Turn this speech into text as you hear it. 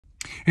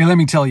Hey, let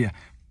me tell you,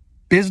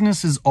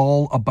 business is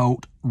all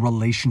about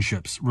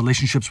relationships.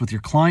 Relationships with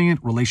your client,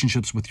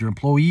 relationships with your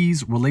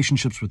employees,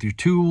 relationships with your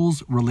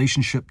tools,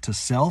 relationship to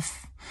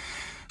self.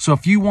 So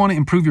if you want to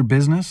improve your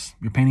business,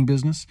 your painting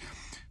business,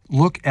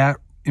 look at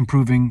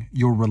improving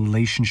your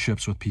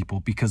relationships with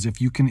people, because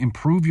if you can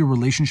improve your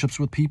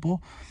relationships with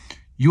people,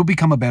 you'll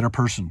become a better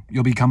person.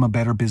 You'll become a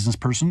better business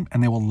person,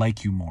 and they will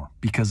like you more,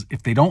 because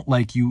if they don't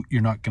like you,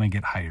 you're not going to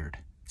get hired.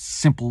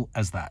 Simple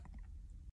as that.